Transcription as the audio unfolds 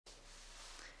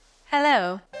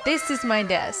Hello, this is my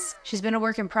desk. She's been a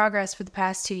work in progress for the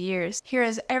past 2 years. Here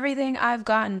is everything I've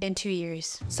gotten in 2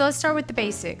 years. So let's start with the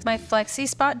basics. My Flexi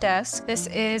Spot desk. This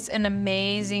is an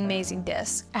amazing, amazing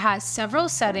desk. It has several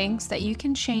settings that you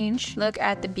can change. Look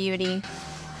at the beauty.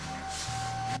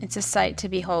 It's a sight to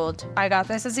behold. I got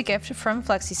this as a gift from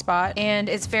Flexi Spot and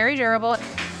it's very durable.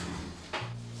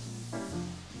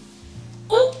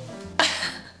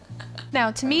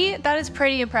 Now, to me, that is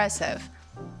pretty impressive.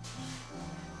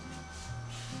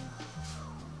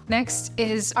 Next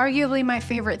is arguably my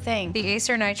favorite thing, the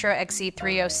Acer Nitro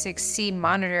XE306C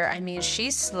monitor. I mean,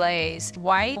 she slays.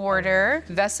 White border,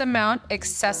 VESA mount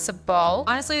accessible.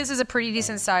 Honestly, this is a pretty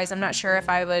decent size. I'm not sure if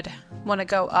I would want to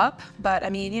go up, but I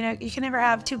mean, you know, you can never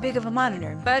have too big of a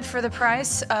monitor. But for the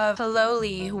price of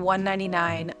lowly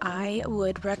 $199, I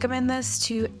would recommend this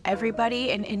to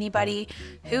everybody and anybody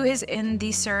who is in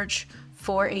the search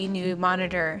for a new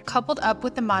monitor. Coupled up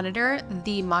with the monitor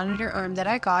arm that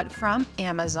I got from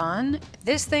Amazon.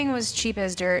 This thing was cheap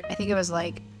as dirt. I think it was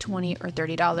like $20 or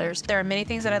 $30. There are many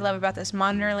things that I love about this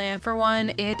monitor lamp. For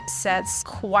one, it sets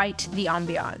quite the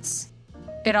ambiance.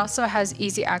 It also has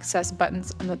easy access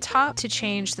buttons on the top to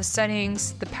change the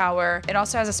settings, the power. It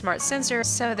also has a smart sensor.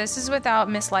 So this is without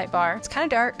Miss Light Bar. It's kind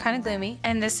of dark, kind of gloomy.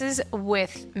 And this is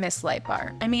with Miss Light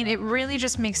Bar. I mean, it really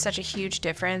just makes such a huge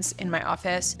difference in my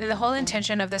office. The whole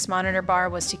intention of this monitor bar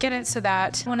was to get it so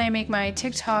that when I make my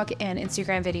TikTok and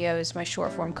Instagram videos, my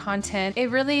short form content, it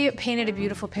really painted a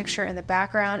beautiful picture in the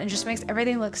background and just makes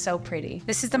everything look so pretty.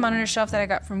 This is the monitor shelf that I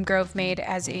got from Grove Made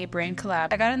as a brand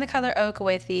collab. I got it in the color oak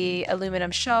with the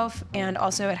aluminum shelf, and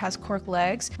also it has cork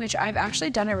legs, which I've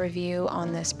actually done a review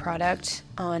on this product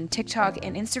on TikTok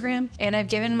and Instagram, and I've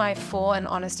given my full and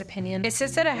honest opinion. It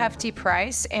sits at a hefty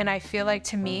price, and I feel like,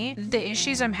 to me, the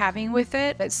issues I'm having with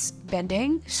it's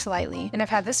bending slightly, and I've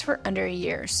had this for under a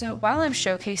year. So while I'm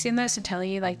showcasing this and telling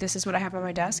you like this is what I have on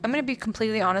my desk, I'm gonna be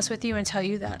completely honest with you and tell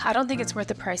you that I don't think it's worth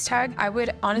the price tag. I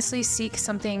would honestly seek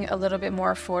something a little bit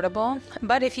more affordable,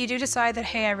 but if you do decide that,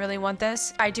 hey, I really want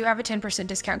this, I do have a 10%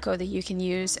 discount code that you can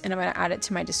use, and I'm gonna add it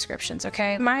to my descriptions,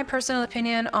 okay? My personal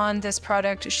opinion on this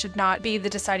product should not be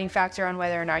the deciding factor on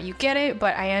whether or not you get it,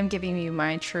 but I am giving you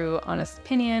my true, honest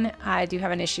opinion. I do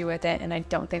have an issue with it, and I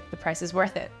don't think the price is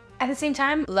worth it. At the same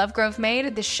time, love Grove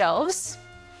Made. The shelves.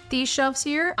 These shelves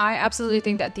here, I absolutely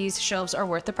think that these shelves are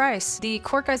worth the price. The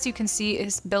cork, as you can see,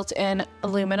 is built in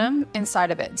aluminum inside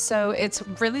of it. So it's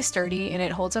really sturdy and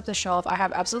it holds up the shelf. I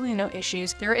have absolutely no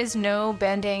issues. There is no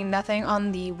bending, nothing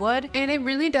on the wood, and it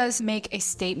really does make a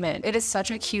statement. It is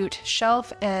such a cute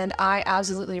shelf, and I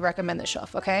absolutely recommend the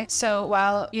shelf, okay? So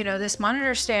while, you know, this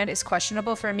monitor stand is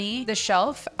questionable for me, the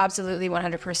shelf, absolutely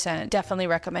 100%. Definitely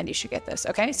recommend you should get this,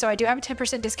 okay? So I do have a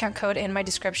 10% discount code in my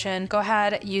description. Go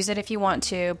ahead, use it if you want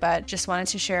to, but just wanted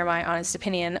to share my honest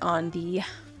opinion on the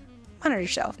monitor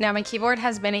shelf. Now, my keyboard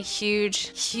has been a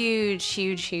huge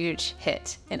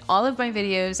hit in all of my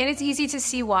videos, and it's easy to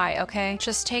see why, okay?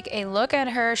 Just take a look at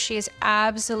her. She is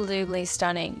absolutely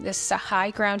stunning. This is a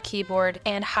HIGROUND keyboard,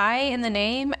 and high in the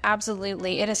name,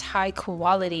 absolutely, it is high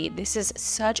quality. This is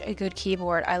such a good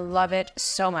keyboard. I love it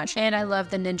so much. And I love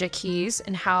the ninja keys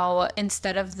and how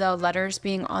instead of the letters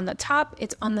being on the top,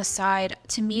 it's on the side.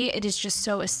 To me, it is just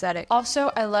so aesthetic.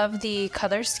 Also, I love the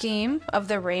color scheme of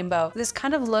the rainbow. This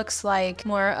kind of looks like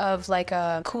more of like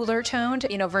a cooler toned,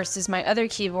 you know, versus my other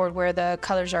keyboard where the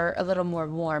colors are a little more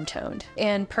warm toned.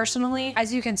 And personally,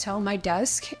 as you can tell, my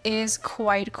desk is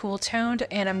quite cool toned,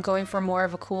 and I'm going for more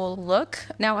of a cool look.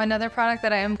 Now, another product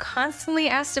that I am constantly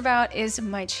asked about is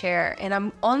my chair, and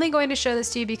I'm only going to show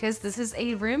this to you because this is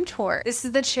a room tour. This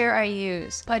is the chair I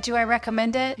use, but do I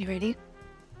recommend it? You ready?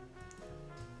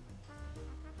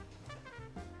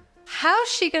 How's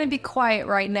she gonna be quiet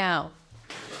right now?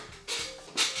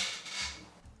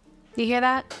 You hear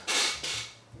that?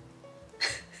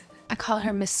 I call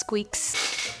her Miss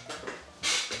Squeaks.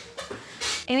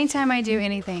 Anytime I do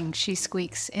anything, she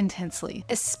squeaks intensely,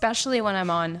 especially when I'm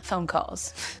on phone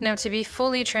calls. Now, to be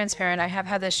fully transparent, I have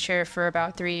had this chair for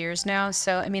about 3 years now,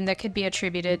 so I mean, that could be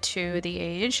attributed to the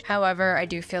age. However, I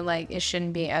do feel like it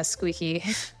shouldn't be as squeaky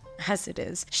as it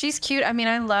is. She's cute. I mean,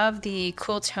 I love the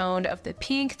cool tone of the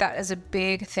pink. That is a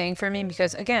big thing for me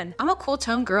because, again, I'm a cool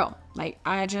tone girl. Like,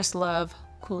 I just love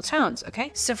cool tones, okay?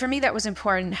 So for me, that was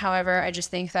important. However, I just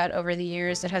think that over the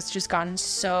years, it has just gotten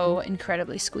so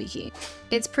incredibly squeaky.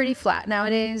 It's pretty flat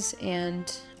nowadays,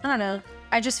 and I don't know.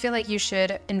 I just feel like you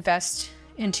should invest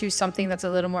into something that's a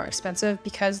little more expensive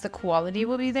because the quality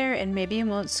will be there and maybe it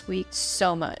won't squeak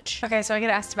so much. Okay, so I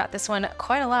get asked about this one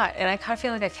quite a lot, and I kind of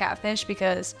feel like a catfish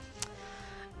because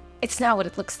it's not what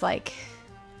it looks like.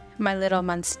 my little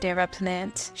monstera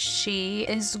plant. She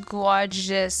is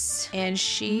gorgeous and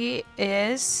she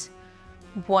is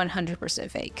 100%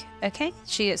 fake. Okay,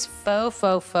 she is faux.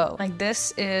 Like,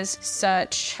 this is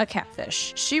such a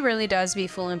catfish. She really does be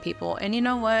fooling people, and you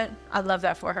know what, I love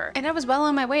that for her. And I was well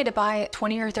on my way to buy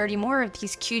 20 or 30 more of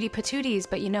these cutie patooties,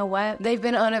 but you know what, they've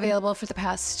been unavailable for the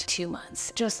past 2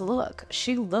 months. Just look,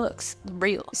 she looks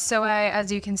real. So I,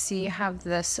 as you can see, have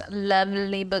this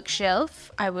lovely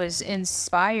bookshelf. I was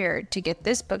inspired to get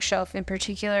this bookshelf in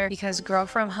particular because Girl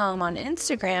From Home on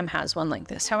Instagram has one like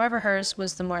this. However, hers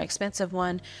was the more expensive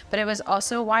one, but it was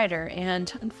also wider,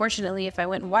 and unfortunately, if I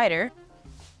went wider,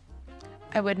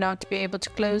 I would not be able to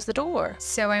close the door.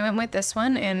 So I went with this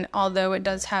one, and although it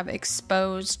does have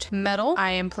exposed metal,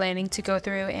 I am planning to go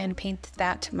through and paint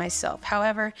that myself.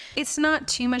 However, it's not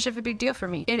too much of a big deal for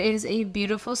me. It is a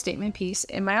beautiful statement piece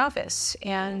in my office,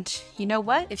 and you know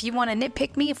what? If you want to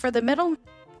nitpick me for the middle,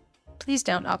 please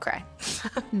don't, I'll cry.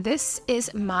 This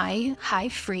is my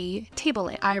high-free table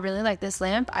lamp. I really like this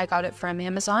lamp. I got it from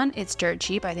Amazon. It's dirt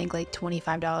cheap. I think like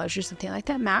 $25 or something like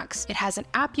that max. It has an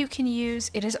app you can use.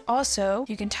 It is also,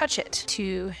 you can touch it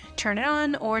to turn it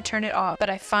on or turn it off. But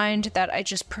I find that I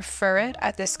just prefer it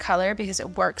at this color because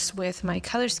it works with my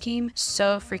color scheme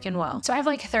so freaking well. So I have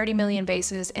like 30 million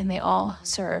vases and they all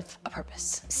serve a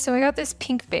purpose. So I got this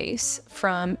pink vase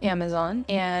from Amazon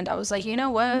and I was like, you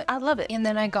know what? I love it. And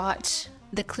then I got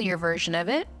the clear version of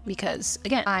it because,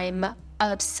 again, I'm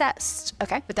obsessed.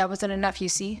 Okay, but that wasn't enough, you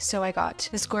see, so I got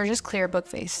this gorgeous clear book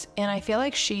vase, and I feel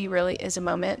like she really is a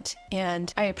moment,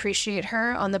 and I appreciate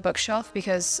her on the bookshelf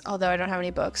because although I don't have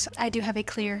any books, I do have a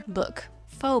clear book,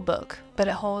 faux book, but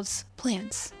it holds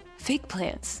plants, fake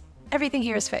plants. Everything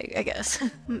here is fake, I guess.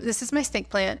 This is my stink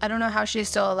plant. I don't know how she's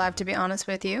still alive, to be honest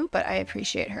with you, but I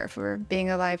appreciate her for being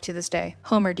alive to this day.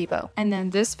 Homer Depot. And then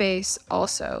this vase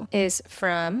also is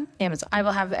from Amazon. I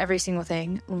will have every single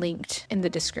thing linked in the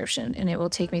description, and it will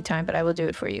take me time, but I will do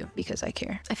it for you because I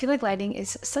care. I feel like lighting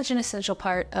is such an essential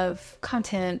part of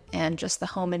content and just the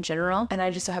home in general, and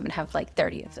I just so happen to have like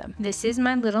 30 of them. This is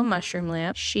my little mushroom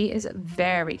lamp. She is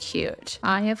very cute.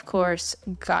 I, of course,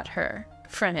 got her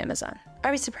from Amazon. Are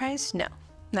we surprised? No,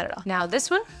 not at all. Now this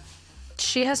one,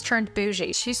 she has turned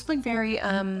bougie. She's like very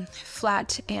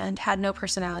flat and had no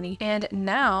personality. And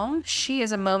now she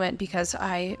is a moment because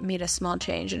I made a small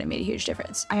change and it made a huge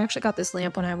difference. I actually got this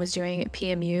lamp when I was doing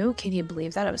PMU. Can you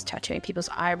believe that? I was tattooing people's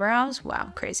eyebrows.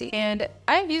 Wow, crazy. And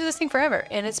I've used this thing forever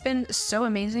and it's been so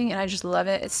amazing and I just love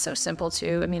it. It's so simple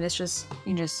too. I mean, it's just,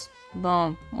 you just,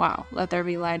 boom, wow, let there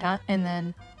be light, huh? And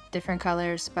then different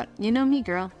colors, but you know me,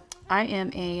 girl. I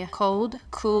am a cold,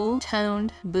 cool,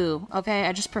 toned boo, okay?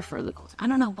 I just prefer the cold. I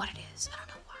don't know what it is. I don't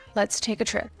know why. Let's take a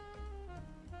trip.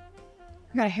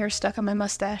 I got a hair stuck on my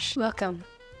mustache. Welcome.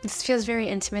 This feels very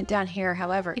intimate down here.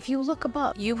 However, if you look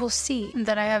above, you will see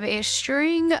that I have a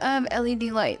string of LED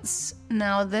lights.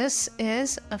 Now this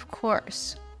is, of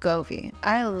course, Govee.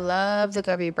 I love the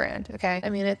Govee brand, okay?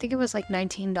 I mean, I think it was like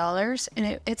 $19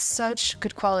 and it's such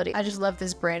good quality. I just love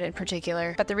this brand in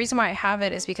particular. But the reason why I have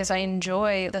it is because I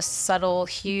enjoy the subtle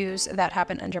hues that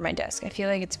happen under my desk. I feel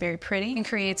like it's very pretty and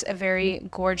creates a very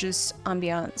gorgeous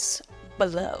ambiance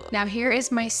below. Now here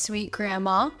is my sweet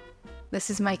grandma. This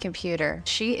is my computer.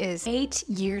 She is 8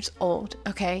 years old,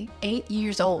 okay? 8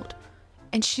 years old.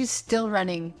 And she's still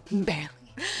running, barely.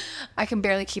 I can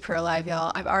barely keep her alive,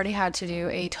 y'all. I've already had to do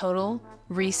a total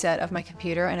reset of my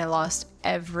computer and I lost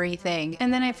everything.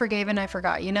 And then I forgave and I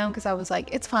forgot, you know, because I was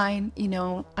like, it's fine. You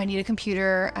know, I need a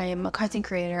computer. I am a content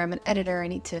creator. I'm an editor. I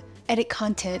need to edit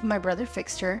content. My brother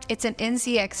fixed her. It's an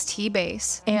NZXT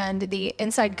base and the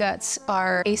inside guts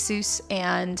are Asus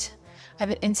and I have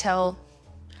an Intel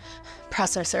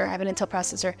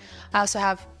processor. I also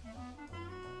have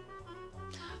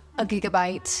a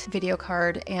gigabyte video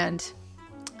card and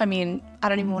I mean, I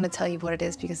don't even want to tell you what it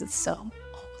is because it's so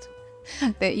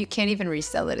old that you can't even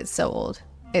resell it. It's so old.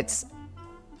 It's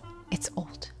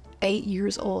old. 8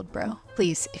 years old, bro.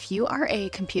 Please, if you are a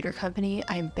computer company,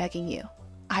 I'm begging you.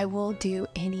 I will do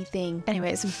anything.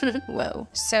 Anyways, whoa.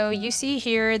 So you see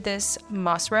here, this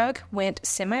moss rug went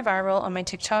semi-viral on my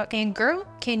TikTok. And girl,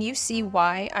 can you see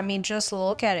why? I mean, just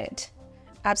look at it.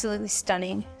 Absolutely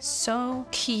stunning. So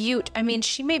cute. I mean,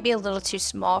 she may be a little too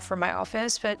small for my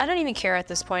office, but I don't even care at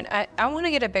this point. I want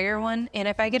to get a bigger one, and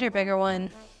if I get a bigger one,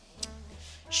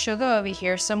 she'll go over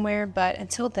here somewhere, but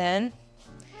until then,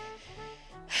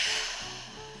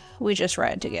 we just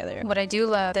ride together. What I do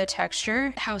love, the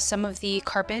texture, how some of the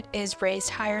carpet is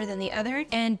raised higher than the other,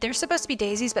 and they're supposed to be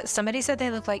daisies, but somebody said they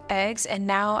look like eggs, and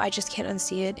now I just can't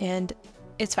unsee it, and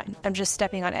It's fine. I'm just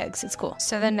stepping on eggs. It's cool.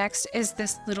 So the next is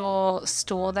this little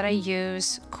stool that I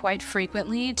use quite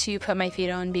frequently to put my feet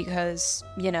on because,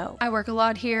 you know, I work a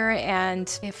lot here, and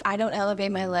if I don't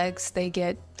elevate my legs, they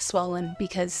get swollen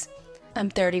because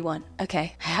I'm 31.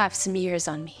 Okay, I have some years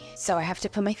on me, so I have to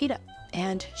put my feet up,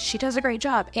 and she does a great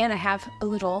job. And I have a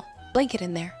little blanket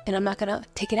in there, and I'm not gonna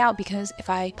take it out because if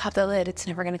I pop the lid, it's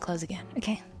never gonna close again.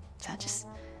 Okay, so just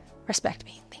respect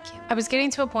me. Thank you. I was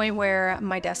getting to a point where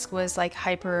my desk was like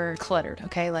hyper cluttered.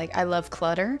 Okay, like I love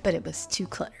clutter, but it was too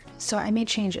cluttered. So I made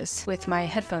changes with my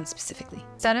headphones specifically.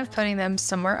 Instead of putting them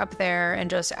somewhere up there and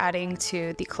just adding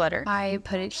to the clutter, I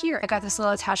put it here. I got this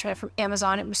little attachment from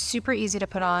Amazon. It was super easy to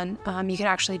put on. You can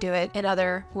actually do it in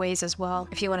other ways as well.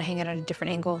 If you want to hang it at a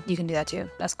different angle, you can do that too.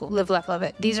 That's cool. Live, laugh, love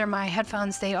it. These are my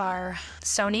headphones. They are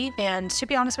Sony, and to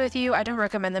be honest with you, I don't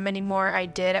recommend them anymore. I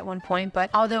did at one point,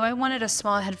 but although I wanted a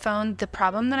small headphone, the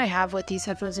problem that I have with these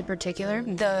headphones in particular,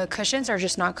 the cushions are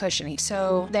just not cushiony.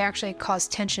 So they actually cause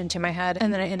tension to my head,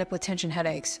 and then I end up with tension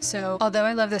headaches. So although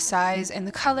I love the size and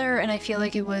the color, and I feel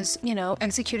like it was, you know,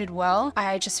 executed well,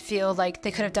 I just feel like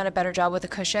they could have done a better job with the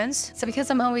cushions. So because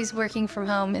I'm always working from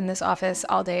home in this office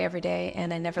all day, every day,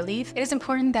 and I never leave, it is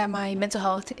important that my mental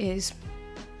health is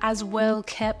as well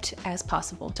kept as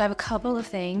possible. So I have a couple of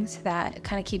things that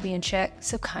kind of keep me in check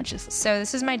subconsciously. So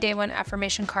this is my day one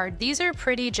affirmation card. These are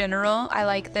pretty general. I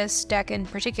like this deck in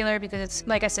particular because it's,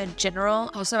 like I said, general.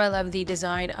 Also, I love the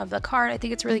design of the card. I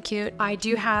think it's really cute. I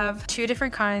do have 2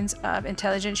 different kinds of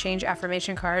intelligent change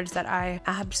affirmation cards that I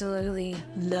absolutely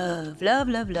love, love,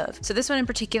 love, love. So this one in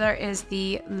particular is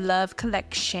the Love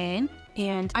Collection.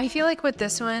 And I feel like with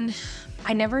this one,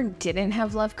 I never didn't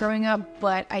have love growing up,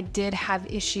 but I did have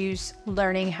issues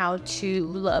learning how to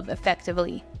love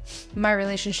effectively. My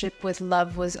relationship with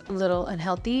love was a little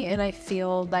unhealthy, and I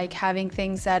feel like having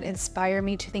things that inspire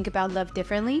me to think about love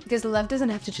differently, because love doesn't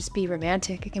have to just be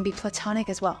romantic. It can be platonic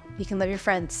as well. You can love your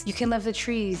friends. You can love the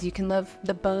trees. You can love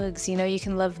the bugs. You know, you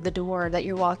can love the door that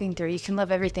you're walking through. You can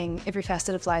love everything, every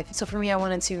facet of life. So for me, I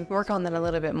wanted to work on that a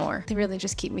little bit more. They really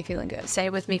just keep me feeling good. Say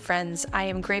it with me, friends. I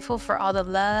am grateful for all the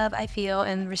love I feel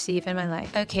and receive in my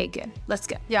life. Okay, good. Let's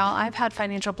go. Y'all, I've had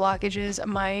financial blockages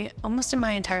almost in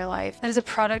my entire life. That is a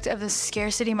product of the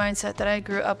scarcity mindset that I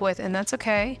grew up with, and that's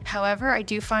okay. However, I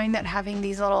do find that having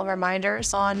these little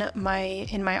reminders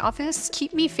in my office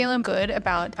keep me feeling good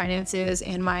about finances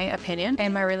and my opinion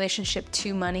and my relationship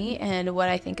to money and what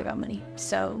I think about money.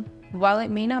 So while it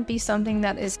may not be something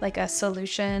that is like a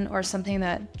solution or something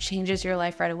that changes your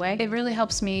life right away, it really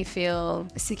helps me feel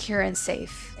secure and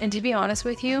safe. And to be honest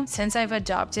with you, since I've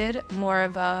adopted more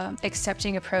of a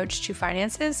accepting approach to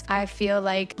finances, I feel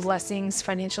like blessings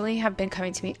financially have been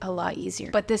coming to me a lot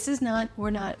easier. But this is not, we're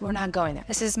not going there.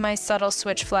 This is my subtle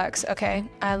Switch flex, okay?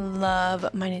 I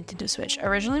love my Nintendo Switch.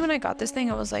 Originally when I got this thing,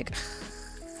 I was like,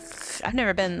 I've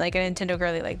never been like a Nintendo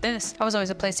girly like this. I was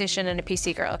always a PlayStation and a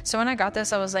PC girl. So when I got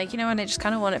this, I was like, you know what? I just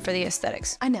kind of want it for the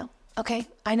aesthetics. I know. Okay.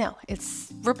 I know.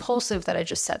 It's repulsive that I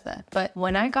just said that. But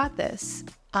when I got this,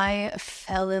 I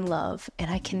fell in love, and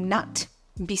I cannot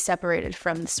be separated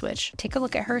from the Switch. Take a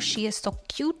look at her. She is so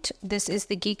cute. This is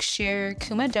the Geekshare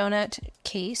Kuma Donut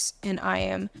case, and I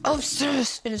am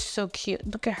obsessed. It is so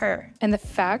cute. Look at her. And the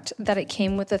fact that it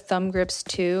came with the thumb grips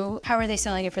too. How are they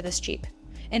selling it for this cheap?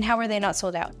 And how are they not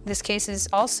sold out? This case is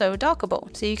also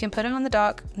dockable, so you can put it on the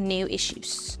dock, no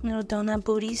issues. Little donut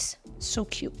booties, so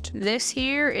cute. This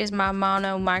here is my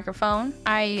mono microphone.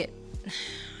 I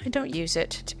don't use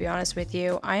it, to be honest with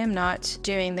you. I am not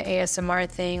doing the ASMR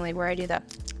thing, like where I do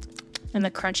that and the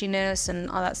crunchiness and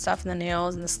all that stuff and the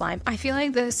nails and the slime. I feel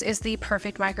like this is the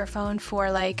perfect microphone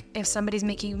for like if somebody's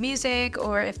making music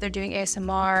or if they're doing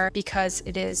ASMR, because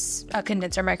it is a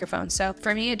condenser microphone. So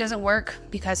for me, it doesn't work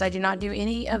because I do not do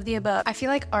any of the above. I feel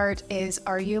like art is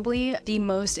arguably the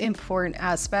most important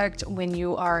aspect when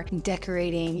you are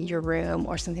decorating your room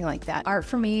or something like that. Art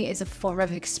for me is a form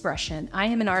of expression. I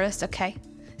am an artist, okay?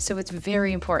 So it's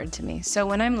very important to me. So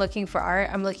when I'm looking for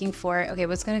art, I'm looking for, okay,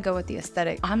 what's gonna go with the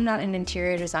aesthetic? I'm not an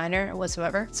interior designer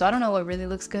whatsoever, so I don't know what really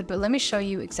looks good, but let me show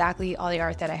you exactly all the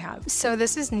art that I have. So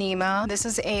this is Nima. This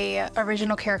is a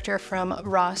original character from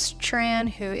Ross Tran,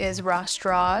 who is Ross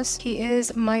Draws. He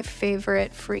is my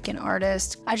favorite freaking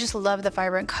artist. I just love the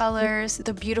vibrant colors,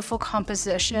 the beautiful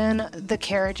composition, the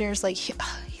characters, like, he's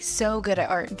so good at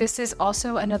art. This is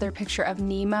also another picture of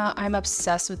Nima. I'm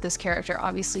obsessed with this character,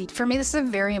 obviously. For me, this is a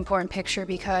very important picture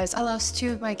because I lost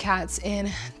 2 of my cats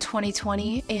in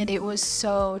 2020, and it was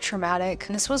so traumatic.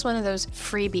 And this was one of those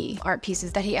freebie art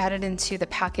pieces that he added into the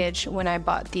package when I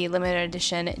bought the limited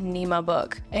edition Nima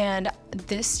book. And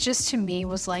this just to me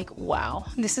was like, wow,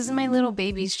 this is my little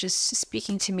babies just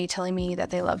speaking to me, telling me that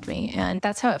they loved me. And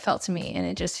that's how it felt to me. And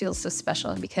it just feels so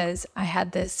special because I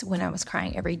had this when I was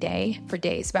crying every day for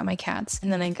days about my cats.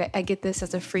 And then I get this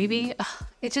as a freebie. Ugh,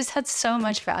 it just had so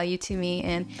much value to me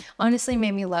and honestly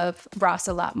made me love Ross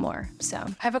a lot more. So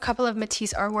I have a couple of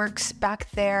Matisse artworks back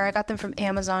there. I got them from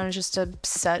Amazon. It's just a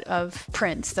set of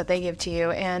prints that they give to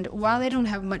you. And while they don't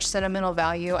have much sentimental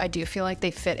value, I do feel like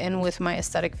they fit in with my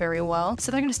aesthetic very well.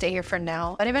 So they're gonna stay here for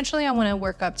now. But eventually I wanna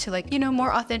work up to like, you know,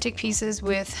 more authentic pieces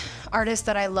with artists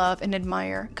that I love and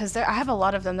admire, because I have a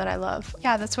lot of them that I love.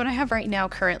 Yeah, that's what I have right now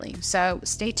currently. So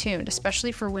stay tuned,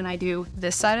 especially for when I do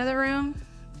this side of the room.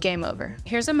 Game over.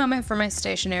 Here's a moment for my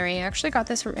stationery. I actually got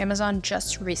this from Amazon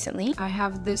just recently. I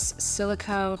have this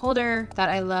silicone holder that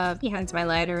I love. He has my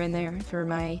lighter in there for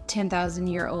my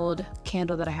 10,000-year-old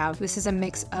candle that I have. This is a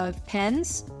mix of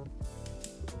pens,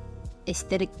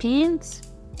 aesthetic pens,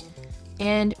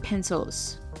 and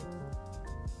pencils.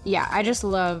 Yeah, I just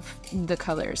love the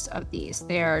colors of these.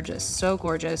 They are just so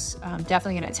gorgeous. I'm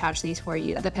definitely gonna attach these for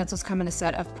you. The pencils come in a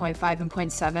set of 0.5 and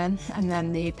 0.7, and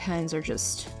then the pens are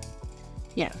just,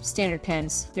 you know, standard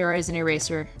pens. There is an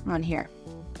eraser on here.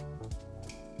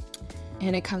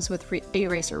 And it comes with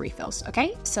eraser refills,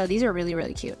 okay? So these are really,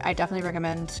 really cute. I definitely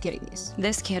recommend getting these.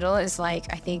 This candle is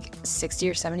like, I think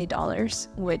 $60 or $70,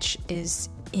 which is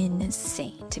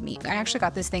insane to me. I actually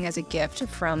got this thing as a gift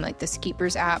from like the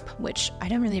Skeepers app, which I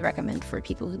don't really recommend for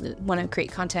people who want to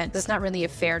create content. That's not really a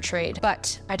fair trade,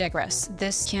 but I digress.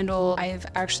 This candle I've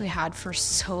actually had for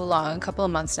so long, a couple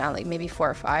of months now, like maybe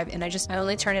 4 or 5, and I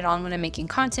only turn it on when I'm making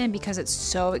content because it's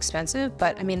so expensive,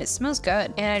 but I mean, it smells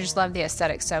good and I just love the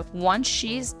aesthetic. So once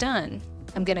she's done,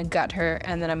 I'm gonna gut her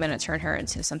and then I'm gonna turn her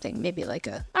into something, maybe like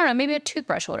a, I don't know, maybe a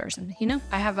toothbrush holder or something, you know?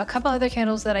 I have a couple other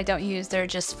candles that I don't use. They're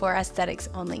just for aesthetics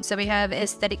only. So we have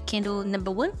aesthetic candle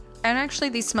number 1. And actually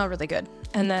these smell really good.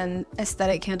 And then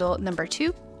aesthetic candle number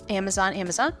 2, Amazon.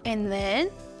 And then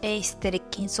aesthetic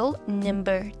candle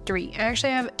number 3. I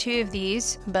actually have 2 of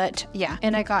these, but yeah.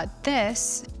 And I got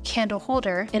this candle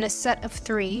holder in a set of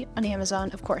 3 on Amazon.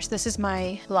 Of course, this is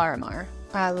my Larimar.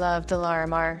 I love the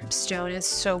Larimar stone. It's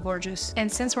so gorgeous. And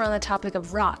since we're on the topic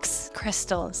of rocks,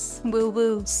 crystals, woo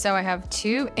woo. So I have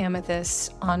 2 amethysts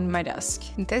on my desk.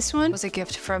 This one was a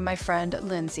gift from my friend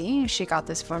Lindsay. She got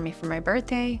this for me for my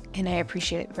birthday and I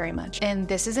appreciate it very much. And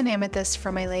this is an amethyst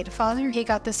from my late father. He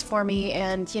got this for me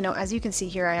and you know, as you can see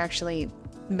here, I actually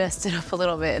messed it up a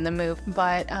little bit in the move,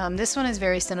 but this one is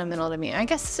very sentimental to me. I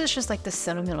guess this is just like the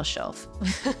sentimental shelf.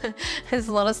 There's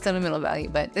a lot of sentimental value,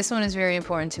 but this one is very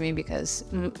important to me because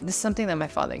this is something that my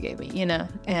father gave me, you know,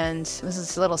 and this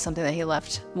is a little something that he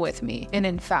left with me. And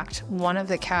in fact, one of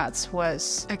the cats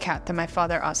was a cat that my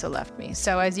father also left me.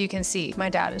 So as you can see, my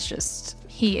dad is just,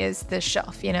 he is this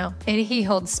shelf, you know, and he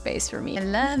holds space for me. I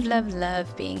love, love,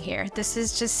 love being here. This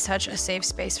is just such a safe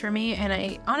space for me. And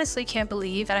I honestly can't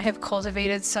believe that I have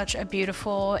cultivated such a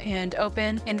beautiful and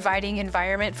open, inviting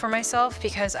environment for myself,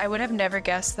 because I would have never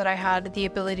guessed that I had the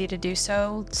ability to do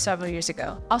so several years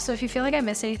ago. Also, if you feel like I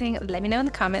missed anything, let me know in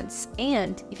the comments.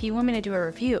 And if you want me to do a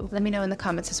review, let me know in the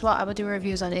comments as well. I will do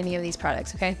reviews on any of these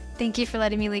products, okay? Thank you for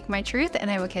letting me leak my truth,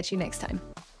 and I will catch you next time.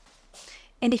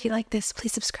 And if you like this,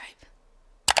 please subscribe.